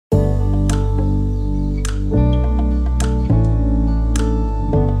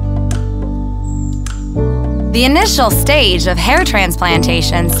The initial stage of hair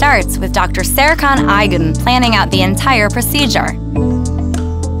transplantation starts with Dr. Serkan Aygın planning out the entire procedure.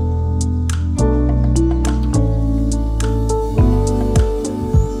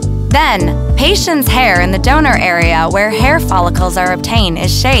 Then, patient's hair in the donor area where hair follicles are obtained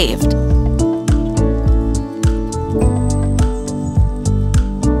is shaved.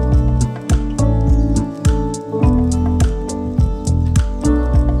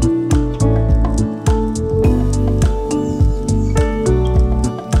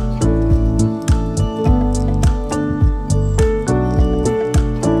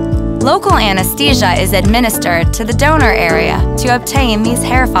 Local anesthesia is administered to the donor area to obtain these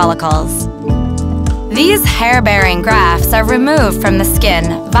hair follicles. These hair-bearing grafts are removed from the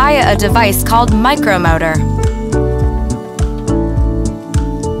skin via a device called micromotor.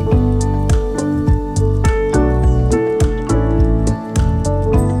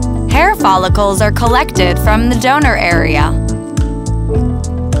 Hair follicles are collected from the donor area.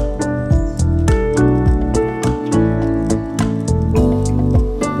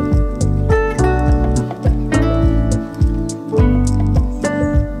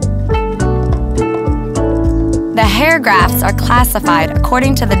 The hair grafts are classified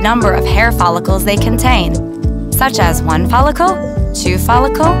according to the number of hair follicles they contain, such as 1 follicle, 2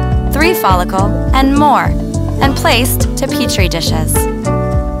 follicle, 3 follicle, and more, and placed to petri dishes.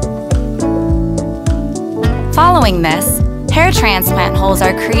 Following this, hair transplant holes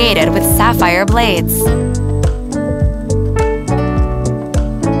are created with sapphire blades.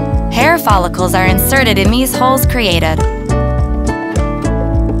 Hair follicles are inserted in these holes created.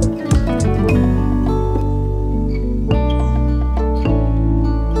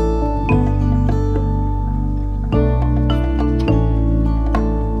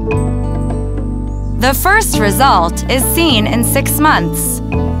 The first result is seen in 6 months.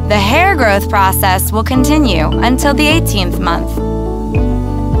 The hair growth process will continue until the 18th month.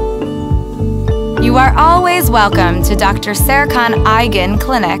 You are always welcome to Dr. Serkan Aygın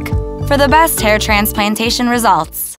Clinic for the best hair transplantation results.